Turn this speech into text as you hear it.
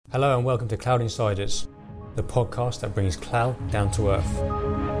Hello and welcome to Cloud Insiders, the podcast that brings cloud down to earth.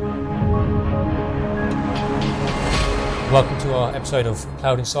 Welcome to our episode of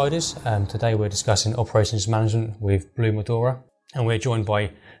Cloud Insiders. Today we're discussing operations management with Blue Medora, and we're joined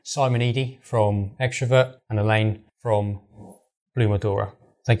by Simon Eady from Extrovert and Elaine from Blue Medora.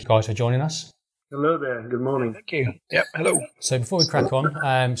 Thank you guys for joining us. Hello there, good morning. Thank you. Yep, hello. So before we crack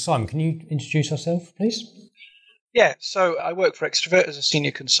on, Simon, can you introduce yourself, please? Yeah, so I work for Extrovert as a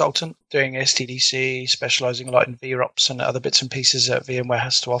senior consultant, doing SDDC, specialising a lot in VROPS and other bits and pieces that VMware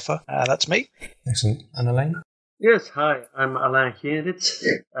has to offer. That's me. Excellent. And Elaine? Yes, hi, I'm Alain Geritz.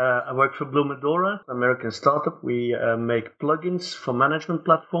 I work for Blue Medora, an American startup. We make plugins for management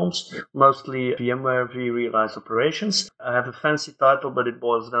platforms, mostly VMware vRealize Operations. I have a fancy title, but it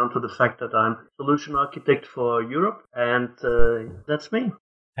boils down to the fact that I'm solution architect for Europe, and that's me.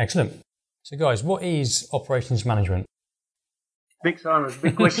 Excellent. So guys, what is operations management? Big silence,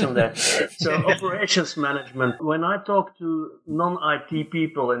 big question there. So operations management, when I talk to non-IT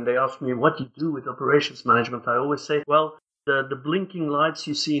people and they ask me what you do with operations management, I always say, well, the blinking lights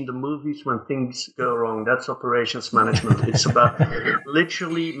you see in the movies when things go wrong, that's operations management. It's about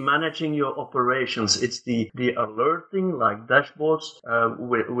literally managing your operations. It's the alerting, like dashboards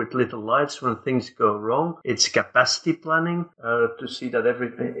with little lights when things go wrong. It's capacity planning to see that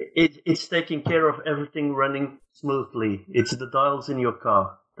everything, it's taking care of everything running smoothly. It's the dials in your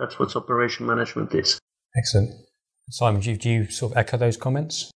car. That's what operation management is. Excellent. Simon, do you sort of echo those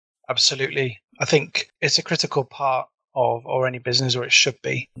comments? Absolutely. I think it's a critical part of or any business, or it should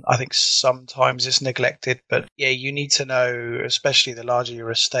be. I think sometimes it's neglected, but yeah, you need to know, especially the larger your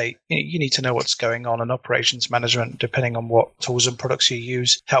estate, you need to know what's going on, and operations management, depending on what tools and products you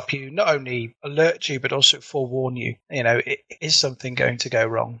use, help you not only alert you, but also forewarn you. Is something going to go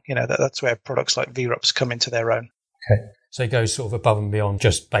wrong? That's where products like VROPS come into their own. Okay. So it goes sort of above and beyond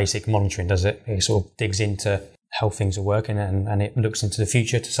just basic monitoring, does it? It sort of digs into how things are working and it looks into the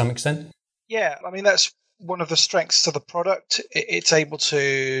future to some extent? Yeah, I mean, that's one of the strengths to the product. It's able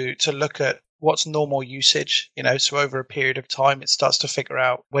to look at what's normal usage, so over a period of time, it starts to figure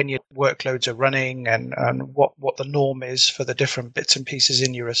out when your workloads are running and what the norm is for the different bits and pieces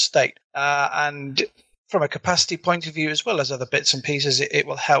in your estate. And from a capacity point of view, as well as other bits and pieces, it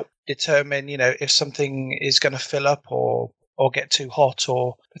will help determine, if something is going to fill up or get too hot,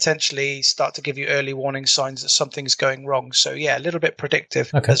 or potentially start to give you early warning signs that something's going wrong. So yeah, a little bit predictive,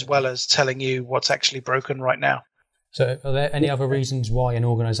 okay, as well as telling you what's actually broken right now. So are there any other reasons why an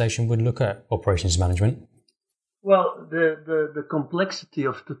organization would look at operations management? Well, the complexity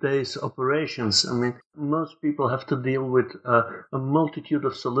of today's operations, I mean, most people have to deal with a multitude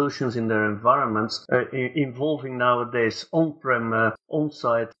of solutions in their environments, involving nowadays on-prem,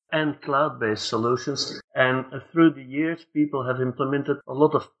 on-site, and cloud-based solutions. And through the years, people have implemented a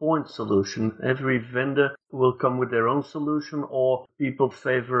lot of point solutions. Every vendor will come with their own solution, or people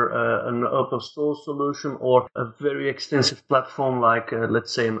favor an open source solution or a very extensive platform like,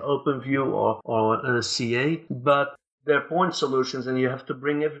 let's say, an OpenView or a CA. But they're point solutions, and you have to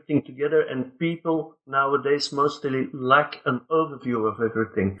bring everything together, and people nowadays mostly lack an overview of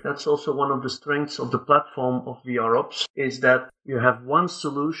everything. That's also one of the strengths of the platform of VROps, is that you have one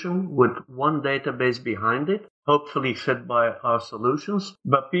solution with one database behind it, hopefully fed by our solutions,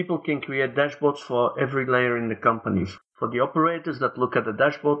 but people can create dashboards for every layer in the company. For the operators that look at the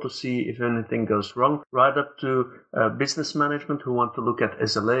dashboard to see if anything goes wrong, right up to business management who want to look at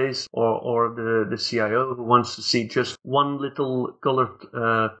SLAs, or the CIO who wants to see just one little colored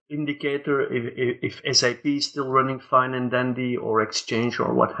indicator if SAP is still running fine and dandy, or Exchange,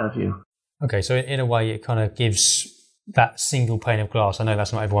 or what have you. Okay, so in a way it kind of gives that single pane of glass. I know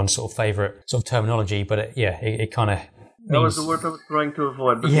that's not everyone's sort of favourite sort of terminology, but it kind of means... That was the word I was trying to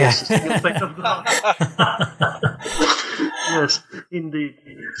avoid, but yeah. Yes, a single pane of glass. Yes, indeed.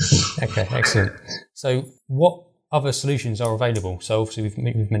 Okay, excellent. So what other solutions are available? So obviously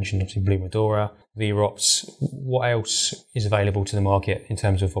we've mentioned obviously Blue Medora, VROPS. What else is available to the market in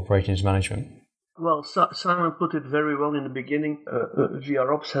terms of operations management? Well, Simon put it very well in the beginning.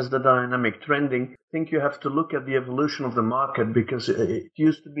 VROps has the dynamic trending. I think you have to look at the evolution of the market, because it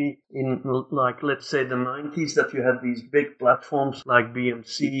used to be in, like, let's say the 90s, that you had these big platforms like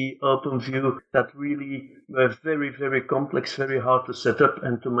BMC, OpenView, that really were very, very complex, very hard to set up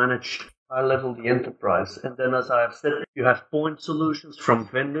and to manage high level the enterprise. And then, as I have said, you have point solutions from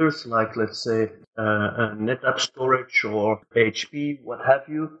vendors like, let's say, NetApp Storage or HP, what have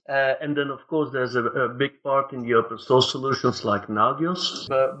you. And then, of course, there's a big part in the open source solutions like Nagios.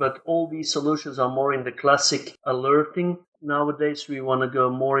 But all these solutions are more in the classic alerting nowadays we want to go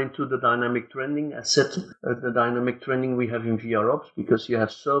more into the dynamic trending. As said, the dynamic trending we have in VROps, because you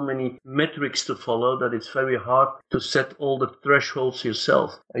have so many metrics to follow that it's very hard to set all the thresholds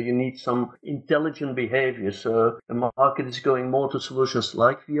yourself. You need some intelligent behavior. So the market is going more to solutions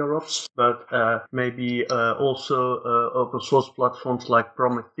like VROps, but maybe also open source platforms like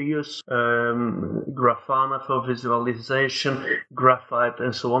Prometheus, Grafana for visualization, Graphite,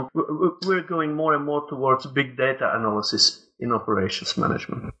 and so on. We're going more and more towards big data analysis in operations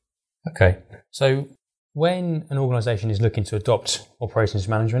management. Okay, so when an organisation is looking to adopt operations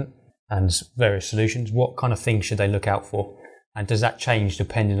management and various solutions, what kind of things should they look out for? And does that change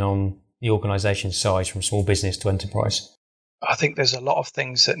depending on the organisation's size from small business to enterprise? I think there's a lot of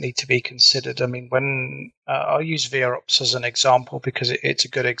things that need to be considered. I mean, when I'll use VROps as an example because it's a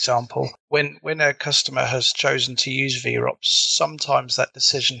good example. When a customer has chosen to use VROps, sometimes that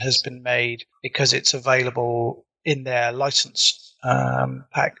decision has been made because it's available in their license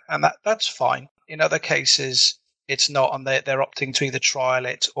pack, and that's fine. In other cases, it's not, and they're opting to either trial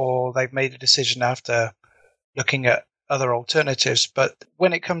it or they've made a decision after looking at other alternatives. But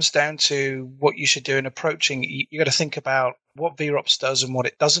when it comes down to what you should do in approaching, you got to think about what VROps does and what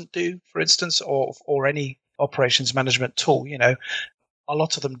it doesn't do, for instance, or any operations management tool. You know, a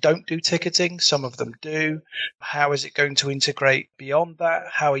lot of them don't do ticketing. Some of them do. How is it going to integrate beyond that?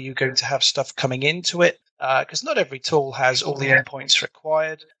 How are you going to have stuff coming into it? Because not every tool has all the endpoints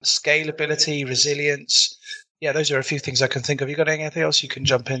required. Scalability, resilience. Yeah, those are a few things I can think of. You got anything else you can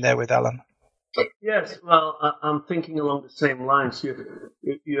jump in there with, Alan? Yes, well, I'm thinking along the same lines.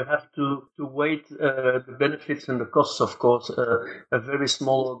 You have to weigh the benefits and the costs, of course. A very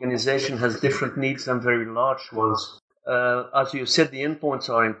small organization has different needs than very large ones. As you said, the endpoints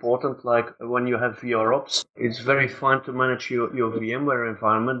are important. Like when you have VROps, it's very fine to manage your VMware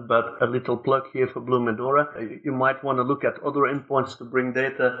environment, but a little plug here for Blue Medora, you might want to look at other endpoints to bring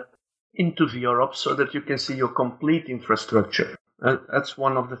data into VROps so that you can see your complete infrastructure. That's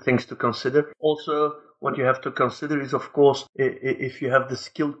one of the things to consider. Also, what you have to consider is, of course, if you have the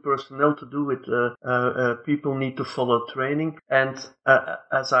skilled personnel to do it, people need to follow training. And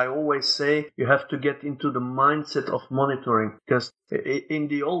as I always say, you have to get into the mindset of monitoring. Because in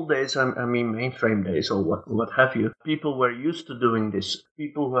the old days, I mean mainframe days or what have you, people were used to doing this.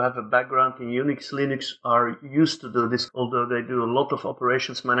 People who have a background in Unix, Linux are used to do this, although they do a lot of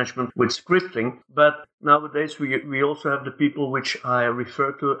operations management with scripting. But nowadays, we also have the people which I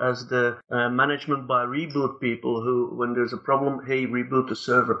refer to as the management by reboot people who, when there's a problem, hey, reboot the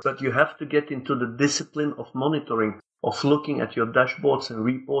server. But you have to get into the discipline of monitoring, of looking at your dashboards and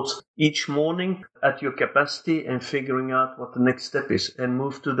reports each morning at your capacity and figuring out what the next step is, and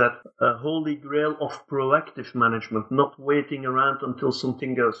move to that holy grail of proactive management, not waiting around until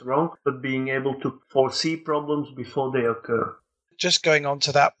something goes wrong, but being able to foresee problems before they occur. Just going on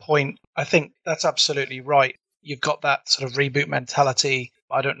to that point, I think that's absolutely right. You've got that sort of reboot mentality.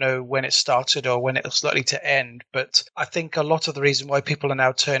 I don't know when it started or when it's likely to end, but I think a lot of the reason why people are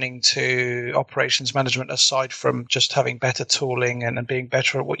now turning to operations management, aside from just having better tooling and being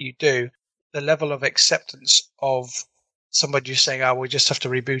better at what you do, the level of acceptance of somebody just saying, oh, we just have to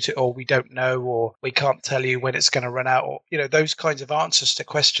reboot it, or we don't know, or we can't tell you when it's going to run out, or, you know, those kinds of answers to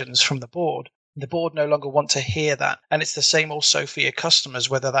questions from the board. The board no longer want to hear that. And it's the same also for your customers,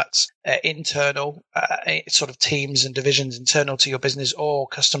 whether that's internal, sort of teams and divisions internal to your business, or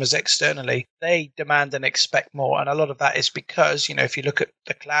customers externally. They demand and expect more. And a lot of that is because, you know, if you look at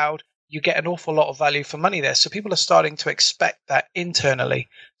the cloud, you get an awful lot of value for money there. So people are starting to expect that internally.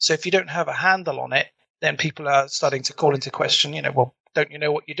 So if you don't have a handle on it, then people are starting to call into question, you know, well, don't you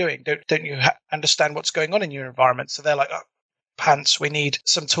know what you're doing? Don't you understand what's going on in your environment? So they're like, oh, pants, we need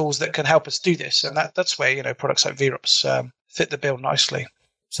some tools that can help us do this. And that's where, you know, products like VROps fit the bill nicely.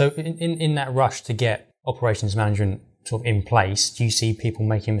 So in that rush to get operations management sort of in place, do you see people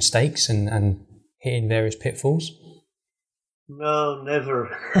making mistakes and hitting various pitfalls? No,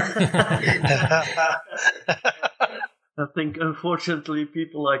 never. I think, unfortunately,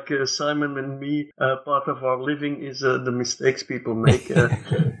 people like Simon and me, part of our living is the mistakes people make,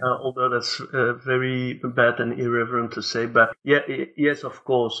 although that's very bad and irreverent to say. But yes, of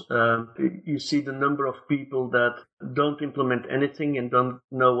course, you see the number of people that don't implement anything and don't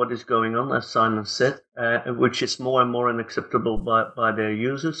know what is going on, as Simon said, which is more and more unacceptable by their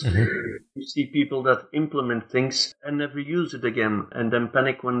users. Mm-hmm. You see people that implement things and never use it again, and then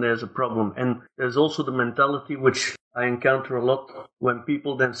panic when there's a problem. And there's also the mentality which I encounter a lot when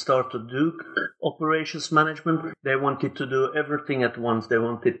people then start to do operations management. They wanted to do everything at once. They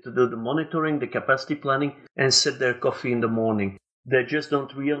wanted to do the monitoring, the capacity planning, and set their coffee in the morning. They just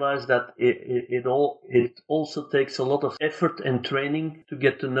don't realize that it also takes a lot of effort and training to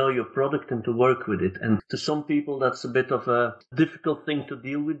get to know your product and to work with it. And to some people, that's a bit of a difficult thing to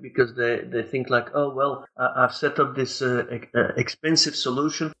deal with, because they think like, oh, well, I've set up this expensive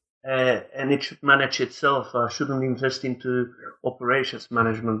solution and it should manage itself. I shouldn't invest into operations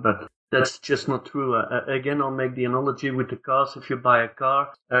management, but that's just not true. Again, I'll make the analogy with the cars. If you buy a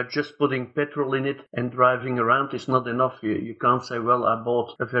car, just putting petrol in it and driving around is not enough. You can't say, well, I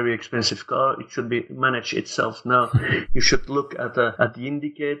bought a very expensive car, it should be manage itself. No, you should look at the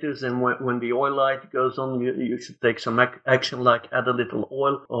indicators, and when the oil light goes on, you should take some action, like add a little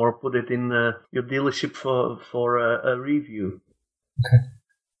oil or put it in your dealership for a review. Okay.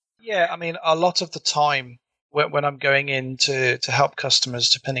 Yeah, I mean, a lot of the time when I'm going in to help customers,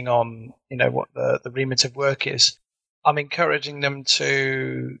 depending on, what the remit of work is, I'm encouraging them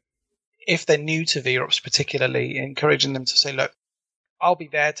to, if they're new to VROPS particularly, encouraging them to say, look, I'll be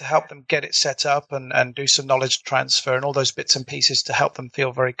there to help them get it set up and do some knowledge transfer and all those bits and pieces to help them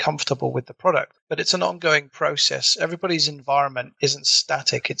feel very comfortable with the product. But it's an ongoing process. Everybody's environment isn't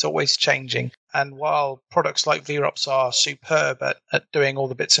static. It's always changing. And while products like VROPS are superb at doing all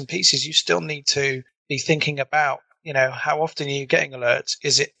the bits and pieces, you still need to be thinking about, how often are you getting alerts?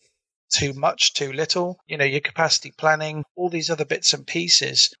 Is it too much, too little? Your capacity planning, all these other bits and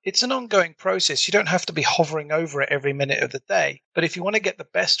pieces. It's an ongoing process. You don't have to be hovering over it every minute of the day. But if you want to get the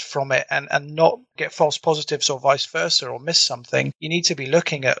best from it and not get false positives or vice versa or miss something, you need to be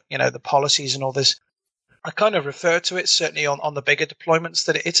looking at, the policies and all this. I kind of refer to it, certainly on the bigger deployments,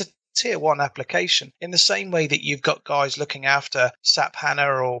 that it's a tier 1 application, in the same way that you've got guys looking after SAP HANA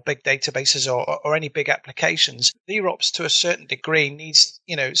or big databases or any big applications. VROPS to a certain degree needs,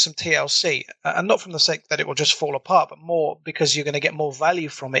 some TLC, and not from the sake that it will just fall apart, but more because you're going to get more value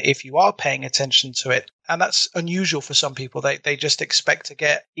from it if you are paying attention to it. And that's unusual for some people. They just expect to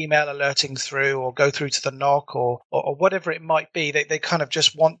get email alerting through or go through to the NOC or whatever it might be. They kind of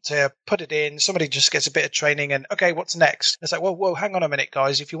just want to put it in. Somebody just gets a bit of training and, okay, what's next? It's like, whoa, hang on a minute,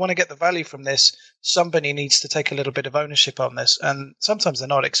 guys. If you want to get the value from this, somebody needs to take a little bit of ownership on this. And sometimes they're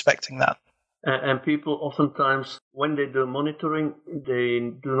not expecting that. And people oftentimes, when they do monitoring, they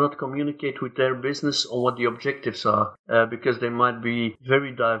do not communicate with their business on what the objectives are, because they might be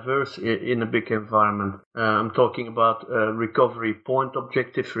very diverse in a big environment. I'm talking about recovery point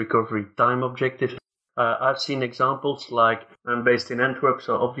objective, recovery time objective. I've seen examples, like, I'm based in Antwerp,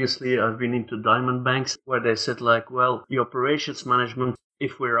 so obviously I've been into diamond banks, where they said, like, well, the operations management,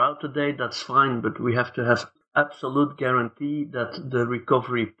 if we're out today, that's fine, but we have to have absolute guarantee that the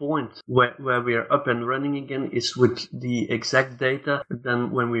recovery point where we are up and running again is with the exact data than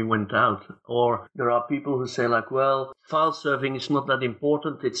when we went out. Or there are people who say, like, well, file serving is not that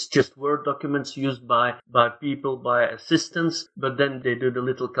important, it's just Word documents used by people, by assistants. But then they do the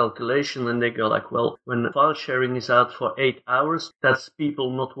little calculation and they go like, well, when file sharing is out for 8 hours, that's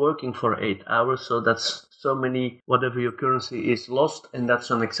people not working for 8 hours, so that's so many, whatever your currency is, lost, and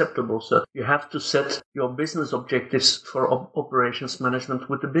that's unacceptable. So you have to set your business objectives for operations management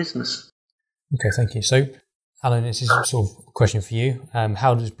with the business. Okay, thank you. So, Alan, this is sort of a question for you.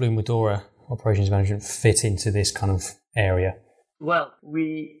 How does Blue Medora operations management fit into this kind of area? Well,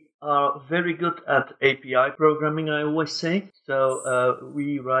 we are very good at API programming, I always say. So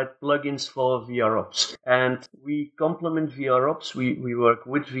we write plugins for VROps, and we complement VROps. We work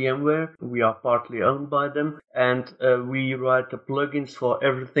with VMware. We are partly owned by them, and we write the plugins for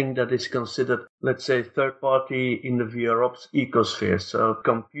everything that is considered, let's say, third party in the VROps ecosphere. So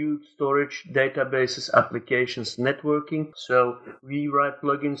compute, storage, databases, applications, networking. So we write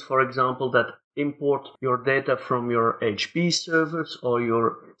plugins, for example, that import your data from your HP servers or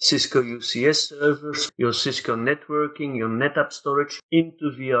your Cisco UCS servers, your Cisco networking, your NetApp storage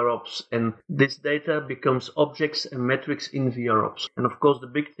into VROps. And this data becomes objects and metrics in VROps. And of course, the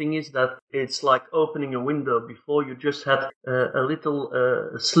big thing is that it's like opening a window. Before, you just had a little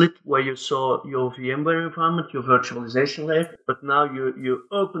slit where you saw your VMware environment, your virtualization layer. But now you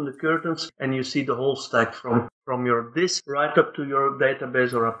open the curtains and you see the whole stack from your disk right up to your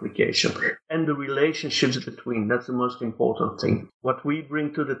database or application, and the relationships between. That's the most important thing. What we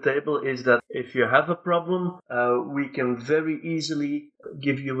bring to the table is that if you have a problem, we can very easily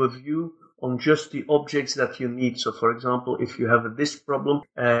give you a view on just the objects that you need. So, for example, if you have a disk problem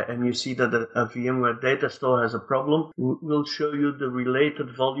and you see that a VMware data store has a problem, we'll show you the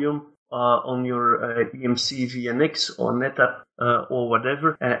related volume on your EMC VNX or NetApp or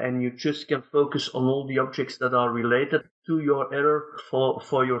whatever, and you just can focus on all the objects that are related to your error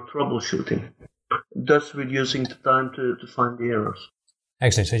for your troubleshooting, thus reducing the time to find the errors.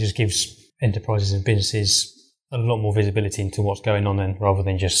 Excellent. So it just gives enterprises and businesses a lot more visibility into what's going on then, rather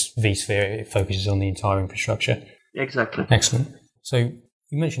than just vSphere. It focuses on the entire infrastructure. Exactly. Excellent. So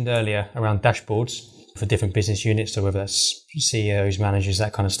you mentioned earlier around dashboards for different business units, so whether that's CEOs, managers,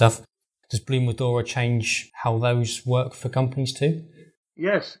 that kind of stuff. Does Blue Medora change how those work for companies too?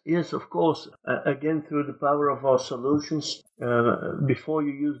 Yes, of course. Again, through the power of our solutions, before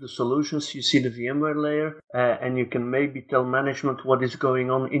you use the solutions, you see the VMware layer, and you can maybe tell management what is going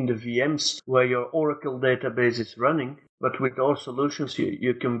on in the VMs where your Oracle database is running. But with our solutions,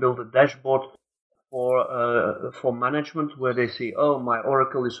 you can build a dashboard for management where they see, oh, my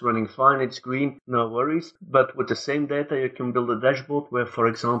Oracle is running fine, it's green, no worries. But with the same data, you can build a dashboard where, for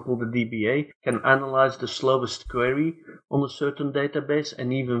example, the DBA can analyze the slowest query on a certain database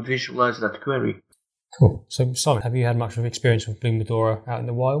and even visualize that query. Cool. So, Simon, have you had much of experience with Blue Medora out in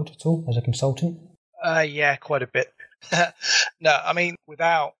the wild at all as a consultant? Yeah, quite a bit. No, I mean,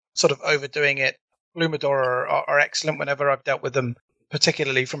 without sort of overdoing it, Blue Medora are excellent whenever I've dealt with them,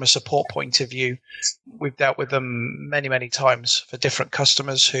 particularly from a support point of view. We've dealt with them many, many times for different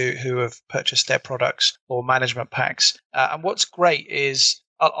customers who have purchased their products or management packs. And what's great is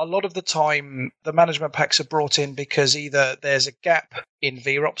a lot of the time the management packs are brought in because either there's a gap in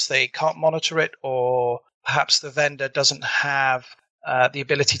VROPS, they can't monitor it, or perhaps the vendor doesn't have the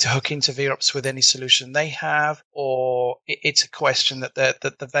ability to hook into VROPS with any solution they have, or it's a question that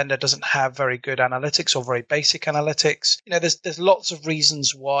the vendor doesn't have very good analytics or very basic analytics. You know, there's lots of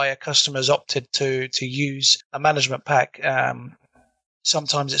reasons why a customer's opted to use a management pack.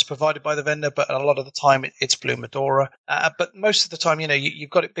 Sometimes it's provided by the vendor, but a lot of the time it's Blue Medora. But most of the time, you know, you've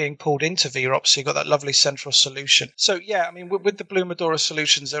got it being pulled into VROPS, so you've got that lovely central solution. So yeah, I mean, with the Blue Medora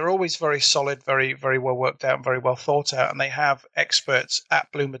solutions, they're always very solid, very, very well worked out and very well thought out. And they have experts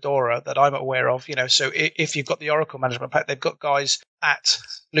at Blue Medora that I'm aware of, you know, so if you've got the Oracle Management Pack, they've got guys at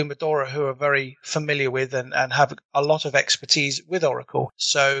Blue Medora who are very familiar with and have a lot of expertise with Oracle.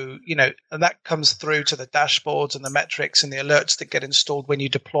 So, you know, and that comes through to the dashboards and the metrics and the alerts that get installed when you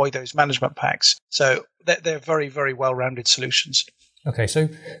deploy those management packs. So they're very, very well-rounded solutions. Okay, so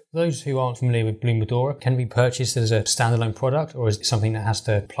those who aren't familiar with Blue Medora, can it be purchased as a standalone product, or is it something that has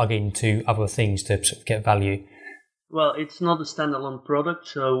to plug into other things to sort of get value? Well, it's not a standalone product,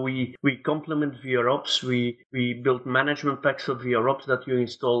 so we complement VROps. We build management packs of VROps that you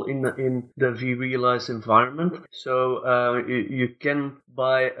install in the vRealize environment. So you can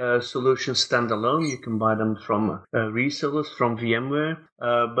buy a solution standalone. You can buy them from resellers, from VMware.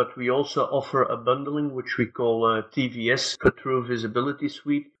 But we also offer a bundling, which we call TVS, the True Visibility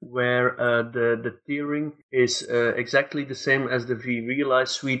Suite, where the tiering is exactly the same as the vRealize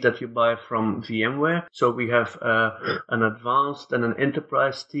suite that you buy from VMware. So we have an advanced and an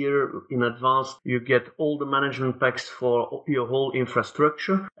enterprise tier. In advanced, you get all the management packs for your whole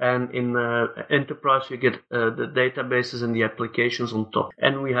infrastructure, and in enterprise, you get the databases and the applications on top.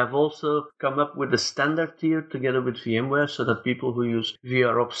 And we have also come up with a standard tier together with VMware, so that people who use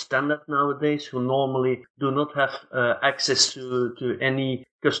VROps standard nowadays, who normally do not have access to any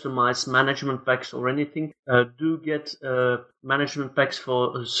customized management packs or anything, do get management packs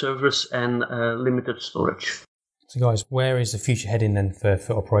for servers and limited storage. So guys, where is the future heading then for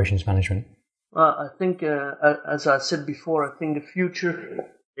operations management? Well, I think, as I said before, I think the future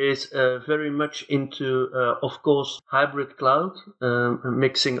is very much into, of course, hybrid cloud,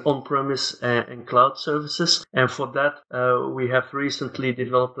 mixing on-premise and cloud services. And for that, we have recently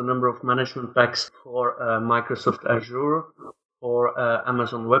developed a number of management packs for Microsoft Azure, or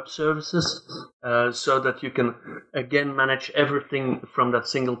Amazon Web Services, so that you can, again, manage everything from that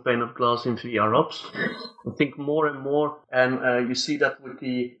single pane of glass in VROps. I think more and more, and you see that with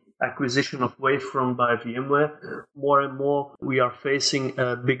the acquisition of Wavefront by VMware, more and more we are facing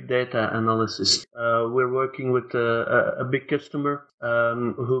big data analysis. We're working with a big customer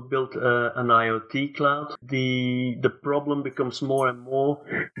who built an IoT cloud. The problem becomes more and more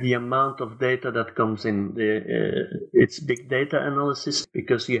the amount of data that comes in. It's big data analysis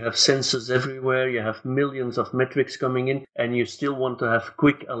because you have sensors everywhere, you have millions of metrics coming in, and you still want to have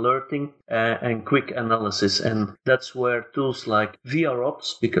quick alerting and quick analysis. And that's where tools like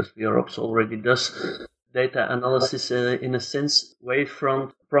VROps, because VROps already does data analysis in a sense,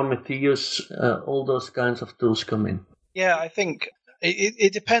 Wavefront, Prometheus, all those kinds of tools come in. Yeah, I think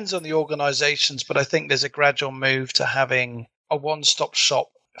it depends on the organizations, but I think there's a gradual move to having a one-stop shop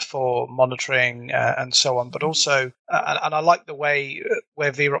for monitoring and so on, but also, and I like the way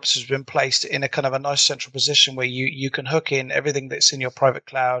where VROPS has been placed in a kind of a nice central position where you can hook in everything that's in your private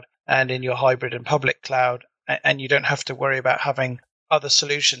cloud and in your hybrid and public cloud, and you don't have to worry about having other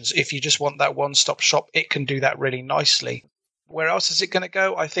solutions. If you just want that one-stop shop, it can do that really nicely. Where else is it going to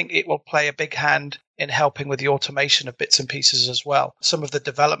go? I think it will play a big hand in helping with the automation of bits and pieces as well. Some of the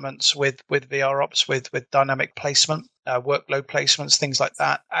developments with VROps, with dynamic placement, workload placements, things like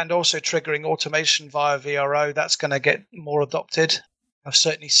that, and also triggering automation via VRO, that's going to get more adopted. I've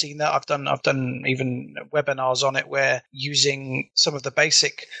certainly seen that. I've done even webinars on it where using some of the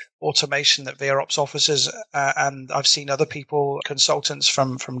basic automation that VROps offers, and I've seen other people, consultants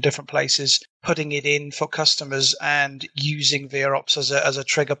from different places, putting it in for customers and using VROps as a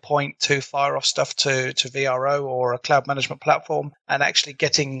trigger point to fire off stuff to VRO or a cloud management platform, and actually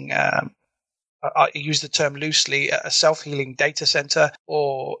getting I use the term loosely, a self-healing data center,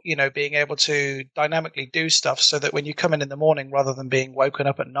 or, being able to dynamically do stuff so that when you come in the morning, rather than being woken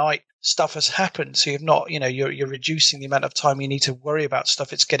up at night, stuff has happened. So you've not, you're reducing the amount of time you need to worry about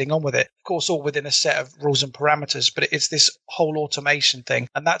stuff. It's getting on with it. Of course, all within a set of rules and parameters, but it's this whole automation thing.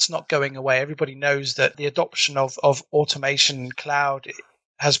 And that's not going away. Everybody knows that the adoption of automation cloud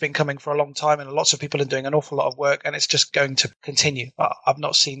has been coming for a long time, and lots of people are doing an awful lot of work, and it's just going to continue. I've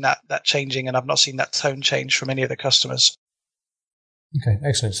not seen that changing, and I've not seen that tone change from any of the customers. Okay,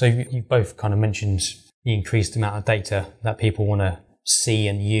 excellent. So you both kind of mentioned the increased amount of data that people want to see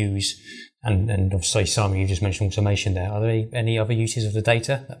and use, and obviously, Simon, you just mentioned automation there. Are there any other uses of the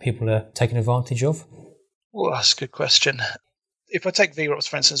data that people are taking advantage of? Well, that's a good question. If I take VROps,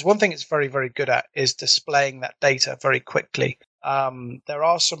 for instance, one thing it's very, very good at is displaying that data very quickly. There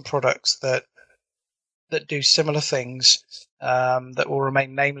are some products that do similar things that will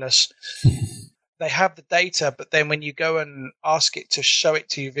remain nameless. They have the data, but then when you go and ask it to show it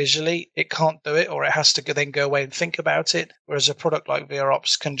to you visually, it can't do it, or it has to then go away and think about it. Whereas a product like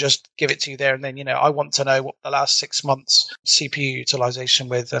VROps can just give it to you there and then, I want to know what the last 6 months CPU utilization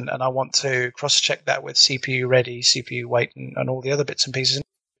with, and I want to cross-check that with CPU ready, CPU wait, and all the other bits and pieces. And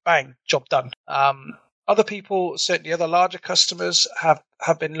bang, job done. Other people, certainly other larger customers, have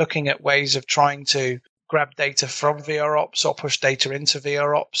been looking at ways of trying to grab data from VROps or push data into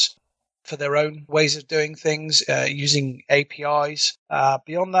VROps for their own ways of doing things, using APIs.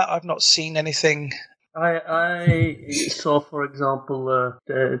 Beyond that, I've not seen anything. I saw, for example,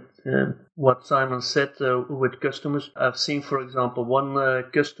 what Simon said with customers. I've seen, for example, one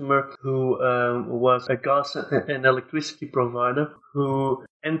customer who was a gas and electricity provider who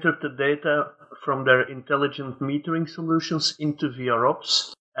entered the data from their intelligent metering solutions into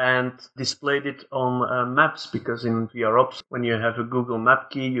VROps and displayed it on maps, because in VROps, when you have a Google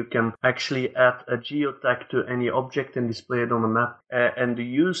Map key, you can actually add a geotag to any object and display it on a map. And the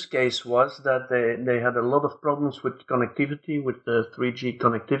use case was that they had a lot of problems with connectivity, with the 3G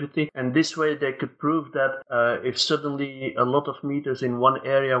connectivity, and this way they could prove that if suddenly a lot of meters in one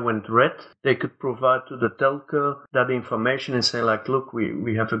area went red, they could provide to the telco that information and say, like, look,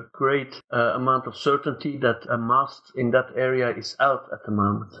 we have a great amount of certainty that a mast in that area is out at the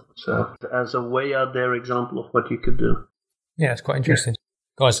moment. So as a way out there example of what you could do. Yeah, it's quite interesting.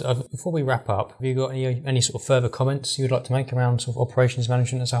 Yeah. Guys, before we wrap up, have you got any sort of further comments you would like to make around sort of operations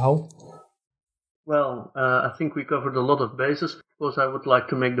management as a whole? Well, I think we covered a lot of bases. Of course, I would like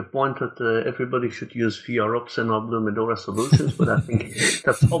to make the point that everybody should use VROps and our Blue Medora solutions, but I think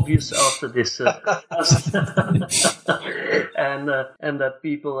that's obvious after this. And that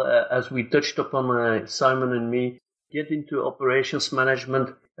people, as we touched upon, Simon and me, get into operations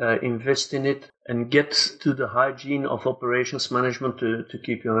management, invest in it, and get to the hygiene of operations management to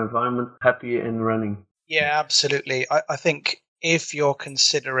keep your environment happy and running. Yeah, absolutely. I think if you're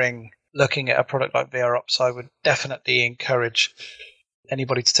considering looking at a product like VROps, I would definitely encourage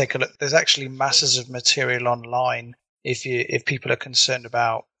anybody to take a look. There's actually masses of material online if people are concerned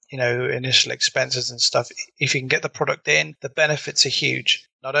about initial expenses and stuff. If you can get the product in, the benefits are huge.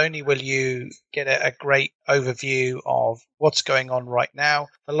 Not only will you get a great overview of what's going on right now,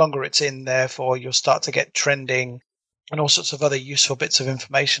 the longer it's in, therefore, you'll start to get trending and all sorts of other useful bits of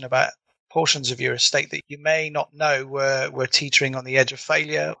information about portions of your estate that you may not know were teetering on the edge of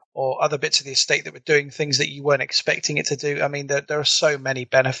failure, or other bits of the estate that were doing things that you weren't expecting it to do. I mean, there are so many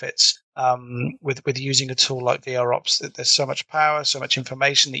benefits with using a tool like VROps. That there's so much power, so much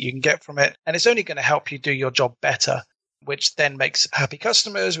information that you can get from it, and it's only going to help you do your job better, which then makes happy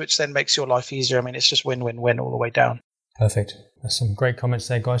customers, which then makes your life easier. I mean, it's just win-win-win all the way down. Perfect. That's some great comments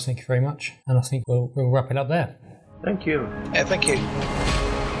there, guys. Thank you very much. And I think we'll wrap it up there. Thank you. Yeah, thank you.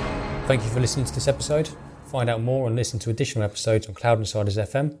 Thank you for listening to this episode. Find out more and listen to additional episodes on Cloud Insiders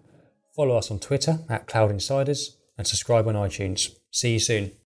FM. Follow us on Twitter @Cloud Insiders and subscribe on iTunes. See you soon.